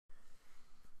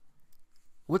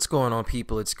What's going on,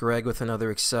 people? It's Greg with another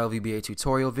Excel VBA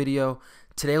tutorial video.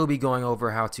 Today we'll be going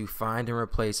over how to find and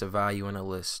replace a value in a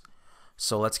list.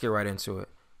 So let's get right into it.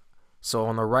 So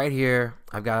on the right here,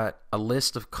 I've got a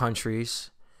list of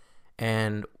countries,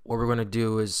 and what we're going to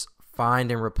do is find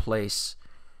and replace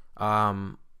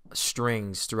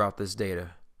strings throughout this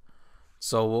data.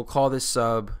 So we'll call this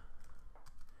sub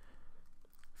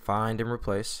find and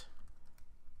replace.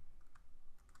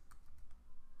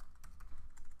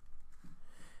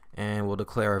 And we'll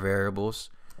declare our variables.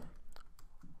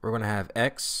 We're going to have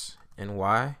X and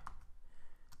Y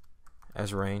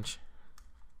as range.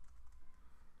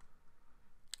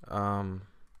 So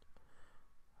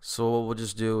what we'll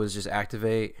just do is just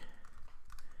activate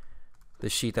the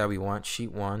sheet that we want,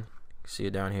 sheet 1. See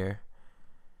it down here.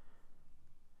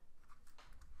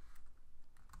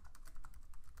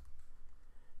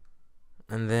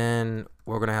 And then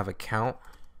we're going to have a count.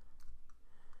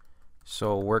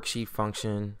 So worksheet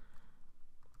function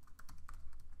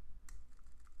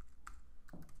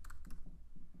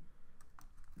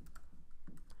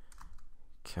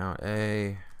count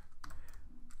A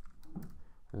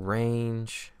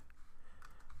range.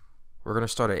 We're going to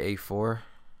start at A4.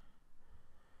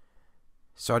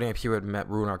 Starting up here would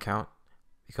ruin our count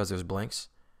because there's blanks.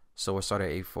 So we'll start at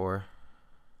A4.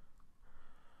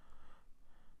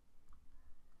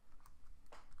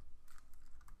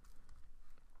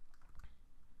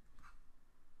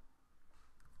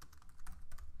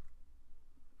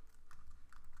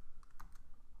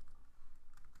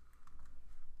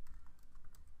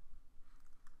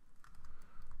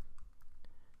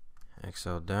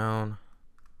 Excel down,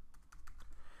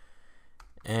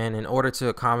 and in order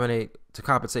to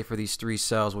compensate for these 3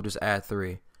 cells, we'll just add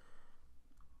 3.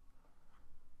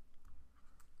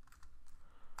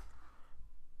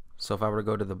 So if I were to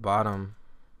go to the bottom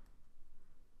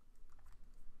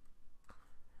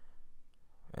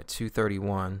at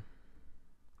 231,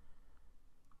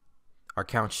 our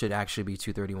count should actually be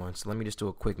 231. So let me just do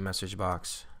a quick message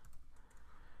box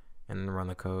and then run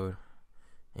the code.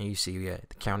 And you see, yeah,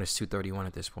 the count is 231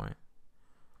 at this point.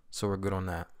 So we're good on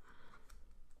that.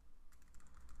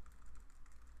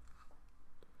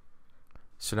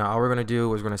 So now all we're going to do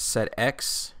is we're going to set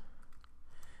X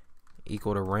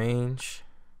equal to range,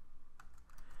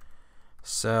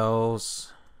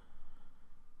 cells.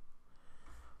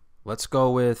 Let's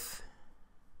go with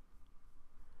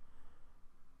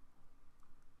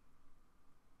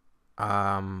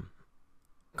column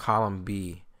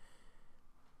B.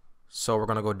 So we're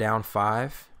going to go down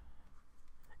 5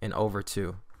 and over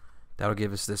 2. That'll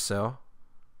give us this cell.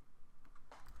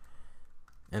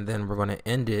 And then we're going to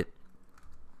end it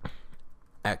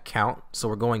at count. So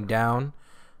we're going down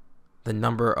the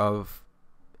number of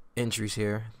entries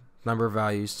here, number of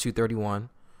values, 231.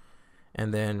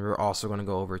 And then we're also going to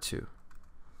go over 2.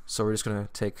 So we're just going to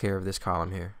take care of this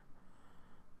column here.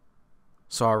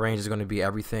 So our range is going to be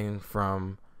everything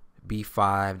from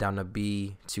B5 down to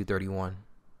B231.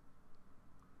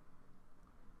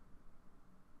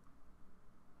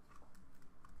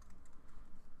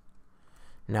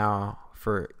 Now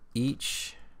for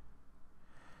each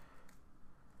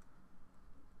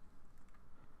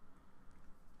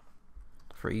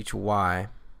Y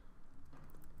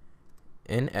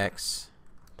in X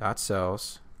dot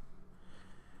cells,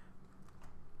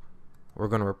 we're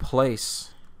going to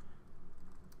replace.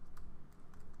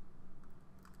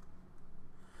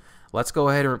 Let's go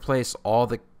ahead and replace all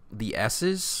the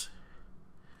S's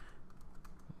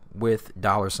with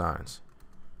 $signs.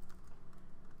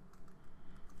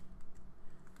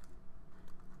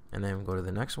 And then go to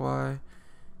the next Y,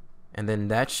 and then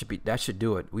that should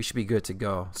do it. We should be good to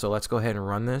go. So let's go ahead and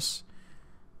run this,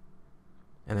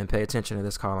 and then pay attention to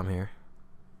this column here.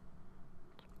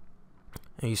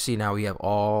 And you see now we have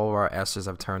all our S's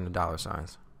have turned to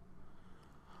 $signs.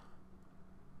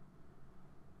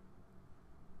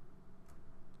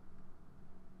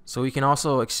 So we can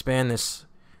also expand this,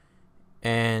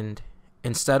 and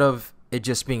instead of it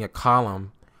just being a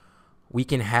column, we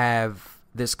can have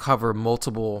this cover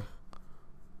multiple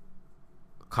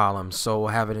columns. So we'll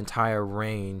have an entire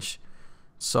range.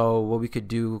 So what we could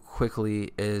do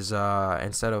quickly is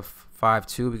instead of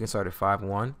 5.2, we can start at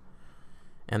 5.1.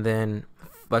 And then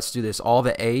let's do this. All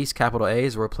the A's, capital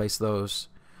A's, we'll replace those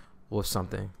with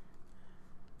something.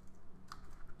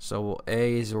 So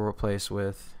A's will replace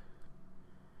with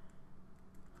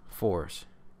 4s.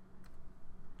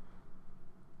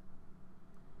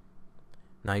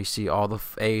 Now you see all the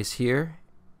A's here,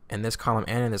 and this column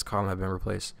and in this column have been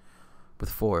replaced with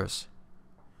 4s.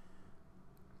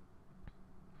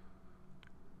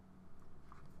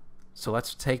 So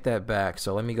let's take that back.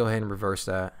 So let me go ahead and reverse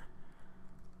that.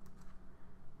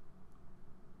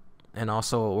 And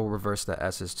also we'll reverse the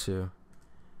S's too.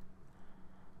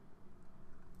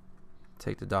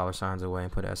 Take the dollar signs away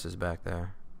and put S's back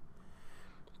there.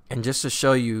 And just to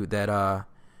show you that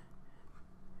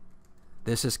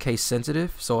this is case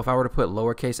sensitive, so if I were to put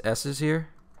lowercase s's here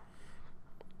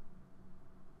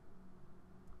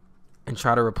and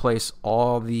try to replace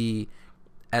all the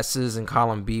s's in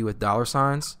column B with dollar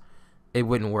signs, it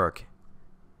wouldn't work.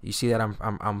 You see that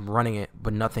I'm running it,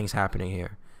 but nothing's happening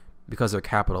here because they're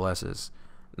capital S's.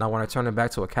 Now when I turn it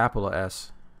back to a capital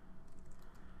S,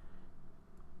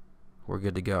 we're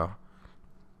good to go.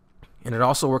 And it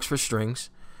also works for strings.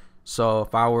 So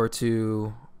if I were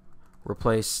to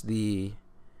replace the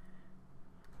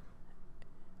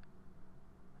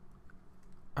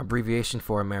abbreviation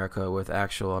for America with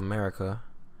actual America,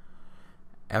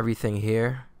 everything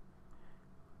here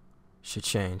should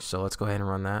change. So let's go ahead and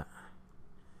run that.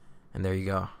 And there you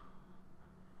go.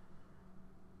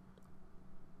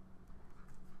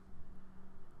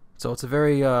 So it's a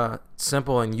very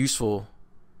simple and useful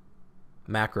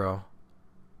macro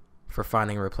for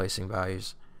finding and replacing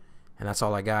values. And that's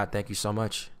all I got. Thank you so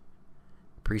much.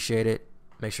 Appreciate it.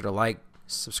 Make sure to like,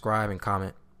 subscribe, and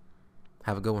comment.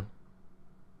 Have a good one.